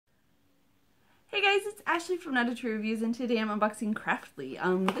Hey guys, it's Ashley from Not a True Reviews, and today I'm unboxing Craftly.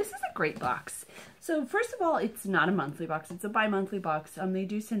 This is a great box. So first of all, it's not a monthly box, it's a bi-monthly box. They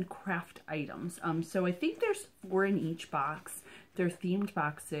do send craft items. So I think there's 4 in each box. They're themed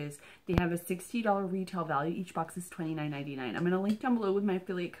boxes. They have a $60 retail value. Each box is $29.99. I'm going to link down below with my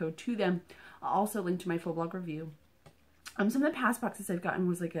affiliate code to them. I'll also link to my full blog review. Some of the past boxes I've gotten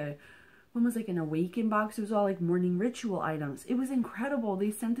was like one was like an awaken box. It was all like morning ritual items. It was incredible.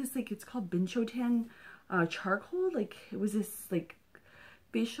 They sent this, like, it's called Binchotan charcoal. Like, it was this like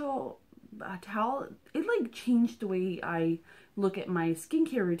facial towel. It like changed the way I look at my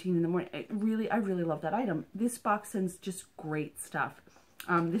skincare routine in the morning. I really love that item. This box sends just great stuff.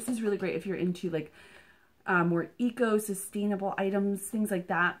 This is really great if you're into like more eco-sustainable items, things like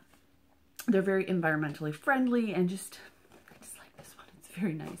that. They're very environmentally friendly, and I just like this one. It's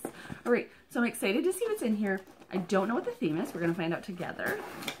very nice. All right, so I'm excited to see what's in here. I don't know what the theme is. We're going to find out together.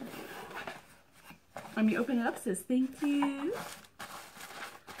 When you open it up, it says, thank you.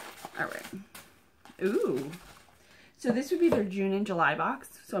 All right. Ooh. So this would be their June and July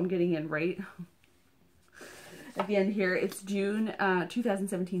box. So I'm getting in right at the end here. It's June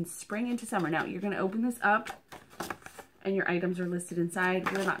 2017, spring into summer. Now, you're going to open this up, and your items are listed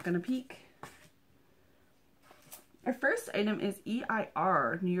inside. We're not going to peek. Our first item is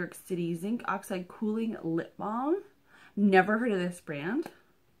EIR, New York City Zinc Oxide Cooling Lip Balm. Never heard of this brand.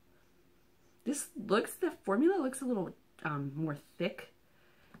 The formula looks a little more thick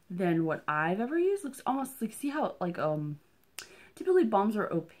than what I've ever used. Looks almost like, see how like, typically balms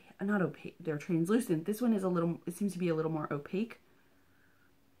are not opaque, they're translucent. This one is it seems to be a little more opaque.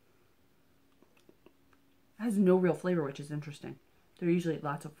 It has no real flavor, which is interesting. There are usually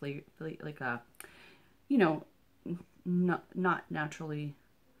lots of flavor, like, you know, not naturally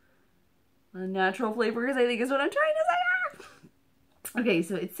natural flavors, I think is what I'm trying to say. Okay,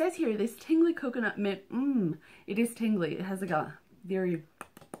 so it says here, this tingly coconut mint. It is tingly. It has like a very,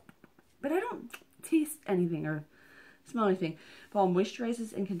 but I don't taste anything or smell anything. Balm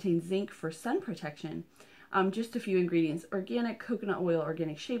moisturizes and contains zinc for sun protection. Just a few ingredients: organic coconut oil,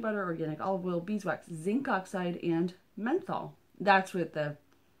 organic shea butter, organic olive oil, beeswax, zinc oxide, and menthol. That's what and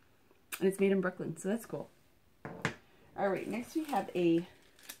it's made in Brooklyn, so that's cool. All right, next we have a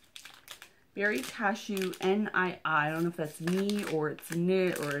berry cashew NII. I don't know if that's me or it's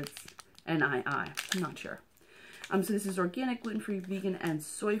NIT or it's NII. I'm not sure. So this is organic, gluten-free, vegan, and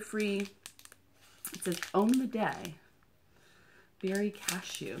soy-free. It says own the day. Berry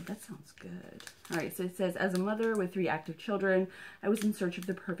cashew. That sounds good. All right, so it says, as a mother with 3 active children, I was in search of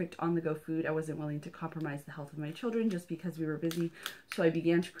the perfect on-the-go food. I wasn't willing to compromise the health of my children just because we were busy, so I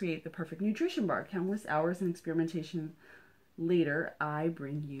began to create the perfect nutrition bar. Countless hours and experimentation later, I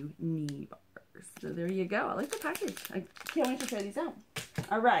bring you knee bars. So there you go. I like the package. I can't wait to try these out.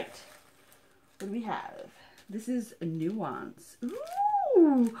 All right. What do we have? This is a Nuance.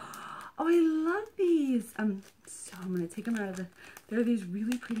 Ooh! Oh, I love these. So I'm going to take them out of the... They're these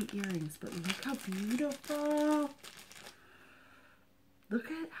really pretty earrings, but look how beautiful.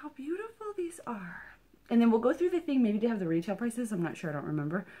 Look at how beautiful these are. And then we'll go through the thing. Maybe they have the retail prices. I'm not sure. I don't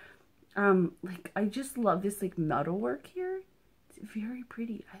remember. Like, I just love this, like, metalwork here. It's very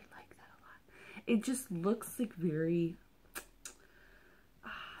pretty. I like that a lot. It just looks, like, very...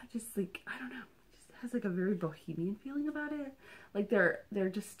 just, like, I don't know. Has like a very bohemian feeling about it. Like they're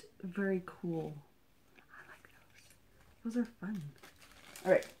just very cool. I like those. Those are fun.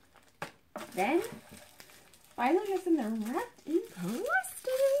 All right. Then finally have some that are wrapped in plastic.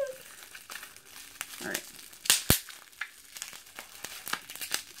 All right.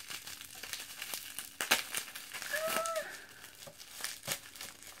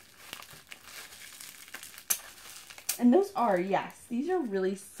 And those are, yes, these are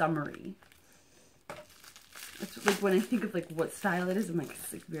really summery. It's like when I think of like what style it is, I'm like,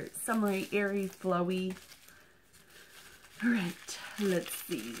 it's like very summery, airy, flowy. All right, let's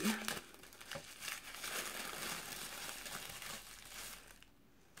see.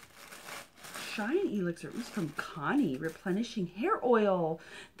 Shine Elixir. It was from Connie. Replenishing hair oil.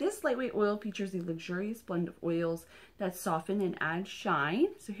 This lightweight oil features a luxurious blend of oils that soften and add shine.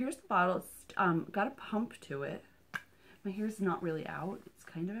 So here's the bottle. It's got a pump to it. My hair's not really out. It's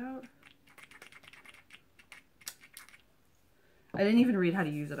kind of out. I didn't even read how to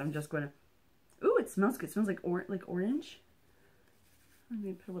use it. I'm just going to... Ooh, it smells good. It smells like orange. I'm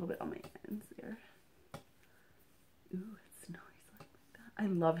going to put a little bit on my hands there. Ooh, it smells like that. I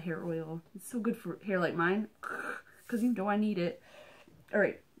love hair oil. It's so good for hair like mine. Because you know I need it. All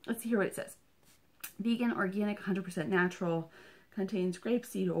right, let's see here what it says. Vegan, organic, 100% natural. Contains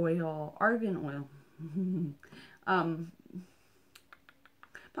grapeseed oil, argan oil.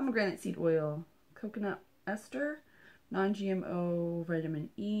 Pomegranate seed oil, coconut ester, non-GMO vitamin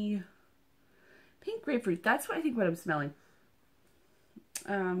E, pink grapefruit. That's what I think what I'm smelling.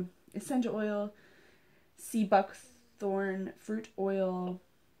 Essential oil, sea buckthorn, fruit oil,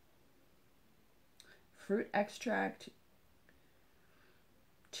 fruit extract.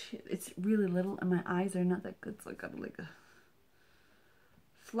 It's really little and my eyes are not that good, so I got like a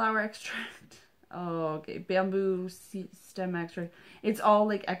flower extract. Oh, okay. Bamboo stem extract. It's all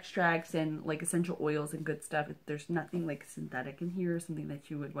like extracts and like essential oils and good stuff. There's nothing like synthetic in here, something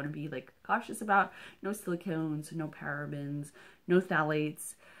that you would want to be like cautious about. No silicones, no parabens, no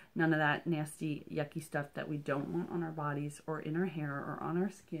phthalates, none of that nasty, yucky stuff that we don't want on our bodies or in our hair or on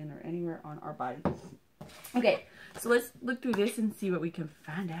our skin or anywhere on our body. Okay, so let's look through this and see what we can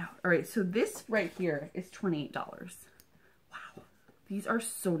find out. All right, so this right here is $28. Wow. These are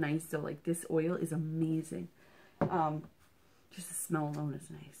so nice though. Like this oil is amazing. Just the smell alone is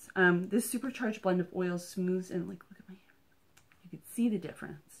nice. This supercharged blend of oils smooths and like, look at my hair. You can see the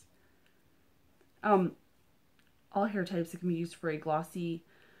difference. All hair types, it can be used for a glossy,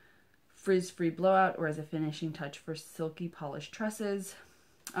 frizz-free blowout or as a finishing touch for silky polished tresses.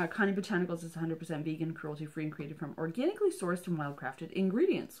 Connie Botanicals is 100% vegan, cruelty-free, and created from organically sourced and well-crafted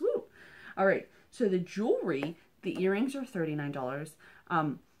ingredients. Woo! All right, so the jewelry, the earrings are $39.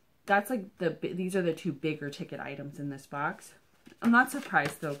 That's like these are the two bigger ticket items in this box. I'm not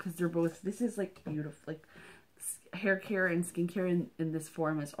surprised though, because they're both, this is like beautiful, like hair care and skincare in this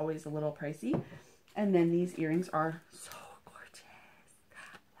form is always a little pricey. And then these earrings are so gorgeous.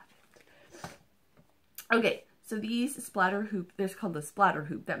 I love it. Okay. So these splatter hoop, they're called the splatter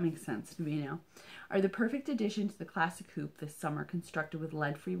hoop, that makes sense to me now, are the perfect addition to the classic hoop this summer, constructed with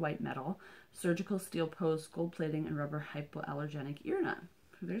lead-free white metal, surgical steel post, gold plating, and rubber hypoallergenic ear nut.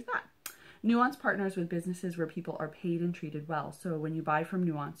 So there's that. Nuance partners with businesses where people are paid and treated well. So when you buy from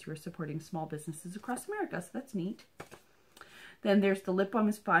Nuance, you are supporting small businesses across America, so that's neat. Then there's the lip balm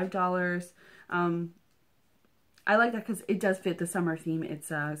is $5. I like that because it does fit the summer theme.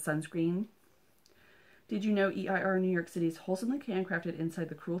 It's a sunscreen. Did you know EIR New York City is wholesomely handcrafted inside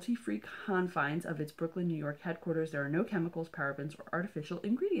the cruelty-free confines of its Brooklyn, New York headquarters? There are no chemicals, parabens, or artificial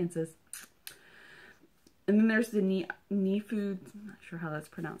ingredients. And then there's the knee food. I'm not sure how that's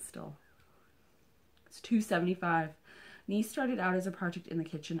pronounced still. It's $2.75. Knee started out as a project in the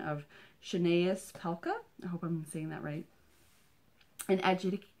kitchen of Shanaeus Pelka. I hope I'm saying that right. An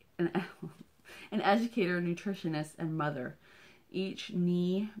educator, nutritionist, and mother. Each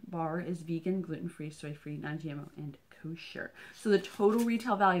knee bar is vegan, gluten-free, soy-free, non-GMO, and kosher. So the total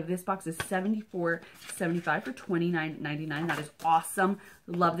retail value of this box is $74.75 for $29.99. That is awesome.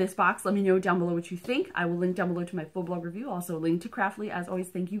 Love this box. Let me know down below what you think. I will link down below to my full blog review. Also a link to Craftly. As always,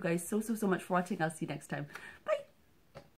 thank you guys so much for watching. I'll see you next time. Bye.